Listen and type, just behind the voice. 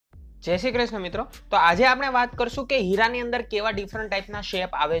જય શ્રી કૃષ્ણ મિત્રો। તો આજે આપણે વાત કરશું કે હીરાની અંદર કેવા ડિફરન્ટ ટાઈપના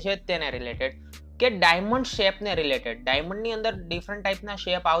શેપ આવે છે તેને રિલેટેડ, કે ડાયમંડ શેપને રિલેટેડ। ડાયમંડની અંદર ડિફરન્ટ ટાઈપના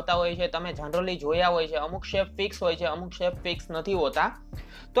શેપ આવતા હોય છે, તમે જનરલી જોયા હોય છે। અમુક શેપ ફિક્સ હોય છે, અમુક શેપ ફિક્સ નથી હોતા।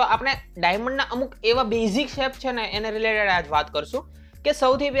 તો આપણે ડાયમંડના અમુક એવા બેઝિક શેપ છે ને એને રિલેટેડ આજ વાત કરશું કે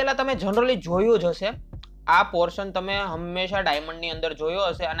સૌથી પહેલા તમે જનરલી જોયું જ હશે, આ પોર્શન તમે હંમેશા ડાયમંડની અંદર જોયો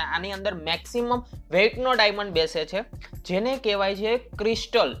હશે અને આની અંદર મેક્સિમમ વેઇટનો ડાયમંડ બેસે છે, જેને કહેવાય છે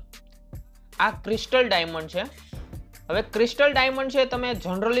ક્રિસ્ટલ। આ ક્રિસ્ટલ ડાયમંડ છે। હવે ક્રિસ્ટલ ડાયમંડ છે તમે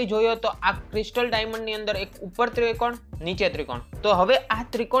જનરલી જોયો તો આ ક્રિસ્ટલ ડાયમંડની અંદર એક ઉપર ત્રિકોણ, નીચે ત્રિકોણ। તો હવે આ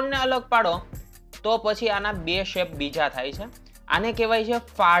ત્રિકોણને અલગ પાડો તો પછી આના બે શેપ બીજા થાય છે। આને કહેવાય છે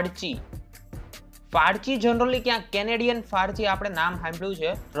ફાડચી। ફાડચી જનરલી ક્યાં કેનેડિયન ફાડચી આપણે નામ સાંભળ્યું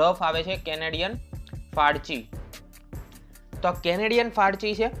છે, રફ આવે છે કેનેડિયન ફાડચી। તો કેનેડિયન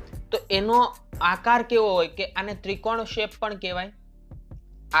ફાડચી છે તો એનો આકાર કેવો હોય કે આને ત્રિકોણ શેપ પણ કહેવાય।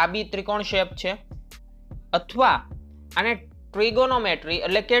 આ બી ત્રિકોણ શેપ છે, અથવા આને ટ્રિગોનોમેટ્રી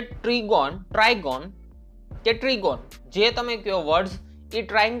એટલે કે ટ્રાયગોન કે ટ્રિગોન, જે તમે કહો વર્ડ્સ, એ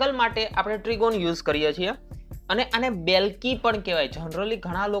ટ્રાયંગલ માટે આપણે ટ્રિગોન યુઝ કરીએ છીએ। અને આને બેલ્કી પણ કહેવાય। જનરલી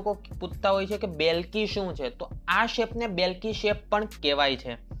ઘણા લોકો પૂછતા હોય છે કે બેલ્કી શું છે, તો આ શેપને બેલ્કી શેપ પણ કહેવાય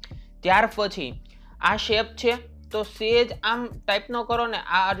છે। ત્યાર પછી આ શેપ છે તો સેજ આમ ટાઈપનો કરો ને,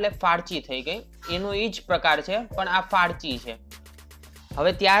 આ એટલે ફાડચી થઈ ગઈ, એનો એ જ પ્રકાર છે પણ આ ફાડચી છે।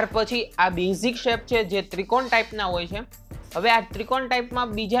 હવે ત્યાર પછી આ બેઝિક શેપ છે જે ત્રિકોણ ટાઈપના હોય છે। હવે આ ત્રિકોણ ટાઈપમાં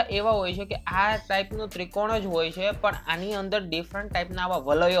બીજા એવા હોય છે કે આ ટાઈપનું ત્રિકોણ જ હોય છે, પણ આની અંદર ડિફરન્ટ ટાઈપના આવા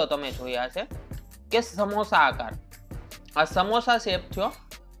વલયો તમે જોયા છે કે સમોસા આકાર, આ સમોસા શેપ થયો।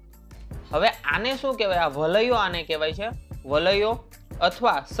 હવે આને શું કહેવાય? આ વલયો આને કહેવાય છે વલયો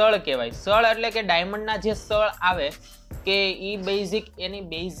અથવા સળ કહેવાય। સળ એટલે કે ડાયમંડના જે સળ આવે કે ઈ બેઝિક, એની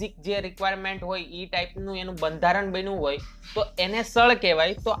બેઝિક જે રિક્વાયરમેન્ટ હોય ઈ ટાઈપનું એનું બંધારણ બન્યું હોય તો એને સળ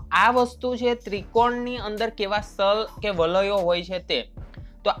કહેવાય। તો આ વસ્તુ છે ત્રિકોણની અંદર કેવા સળ કે વલયો હોય છે તે।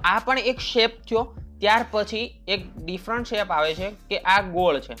 તો આ પણ એક શેપ થયો। ત્યાર પછી એક ડિફરન્ટ શેપ આવે છે કે આ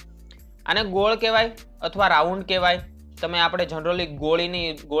ગોળ છે, આને ગોળ કહેવાય અથવા રાઉન્ડ કહેવાય। તમે આપણે જનરલી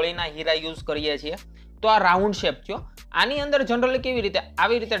ગોળીના હીરા યુઝ કરીએ છીએ, તો આ રાઉન્ડ શેપ થયો। આની અંદર જનરલી કેવી રીતે,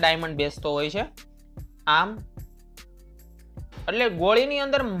 આવી રીતે ડાયમંડ બેસતો હોય છે આમ, એટલે ગોળીની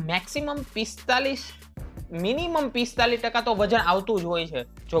અંદર મેક્સિમમ 45 મિનિમમ 45% તો વજન આવતું જ હોય છે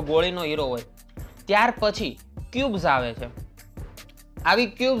જો ગોળીનો હીરો હોય। ત્યાર પછી ક્યુબ્સ આવે છે। આવી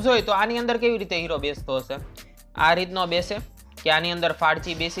ક્યુબ્સ હોય તો આની અંદર કેવી રીતે હીરો બેસતો હશે? આ રીતનો બેસે કે આની અંદર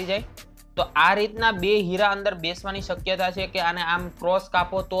ફાડચી બેસી જાય, તો આ રીતના બે હીરા અંદર બેસવાની શક્યતા છે કે આને આમ ક્રોસ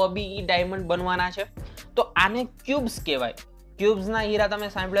કાપો તો બી ઈ ડાયમંડ બનવાના છે। તો આને ક્યુબ્સ કહેવાય। ક્યુબ્સના હીરા તમે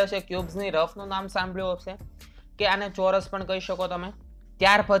સાંભળ્યો હશે, ક્યુબ્સની રફનું નામ સાંભળ્યું હશે, કે આને ચોરસ પણ કહી શકો તમે।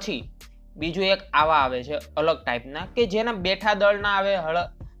 ત્યાર પછી બીજું એક આવા આવે છે અલગ ટાઈપના, કે જેના બેઠા દળના આવે,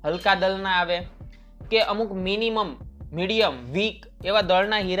 હલકા દળના આવે, કે અમુક મિનિમમ, મીડિયમ, વીક એવા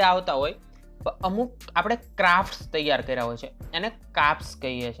દળના હીરા આવતા હોય। અમુક આપણે ક્રાફ્ટ્સ તૈયાર કર્યા હોય છે, એને કાપ્સ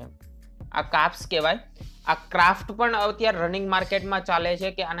કહીએ છીએ। આ કાપ્સ કહેવાય। આ ક્રાફ્ટ પણ અત્યારે રનિંગ માર્કેટમાં ચાલે છે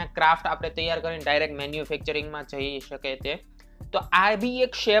કે આને ક્રાફ્ટ આપણે તૈયાર કરીને ડાયરેક્ટ મેન્યુફેક્ચરિંગમાં જઈ શકે તે। તો આ બી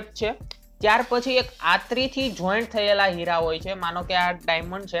એક શેપ છે। ત્યાર પછી એક આત્રીથી જોઈન્ટ થયેલા હીરા હોય છે। માનો કે આ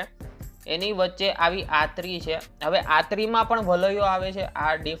ડાયમંડ છે, એની વચ્ચે આવી આત્રી છે। હવે આત્રીમાં પણ વલયો આવે છે,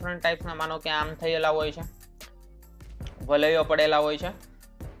 આ ડિફરન્ટ ટાઈપના, માનો કે આમ થયેલા હોય છે, વલયો પડેલા હોય છે,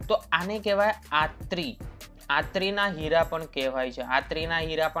 તો આને કહેવાય આત્રી। આત્રીના હીરા પણ કહેવાય છે। આત્રીના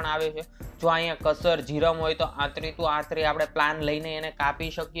હીરા પણ આવે છે। જો અહીંયા કસર જીરમ હોય તો આત્રી ટુ આત્રી આપણે પ્લાન લઈને એને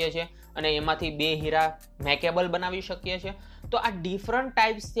કાપી શકીએ છીએ અને એમાંથી બે હીરા મેકેબલ બનાવી શકીએ છીએ। તો આ ડિફરન્ટ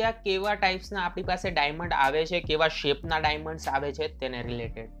ટાઈપ્સ થયા કેવા ટાઈપ્સના આપણી પાસે ડાયમંડ આવે છે, કેવા શેપના ડાયમંડ્સ આવે છે તેને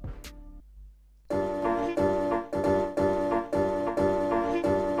રિલેટેડ।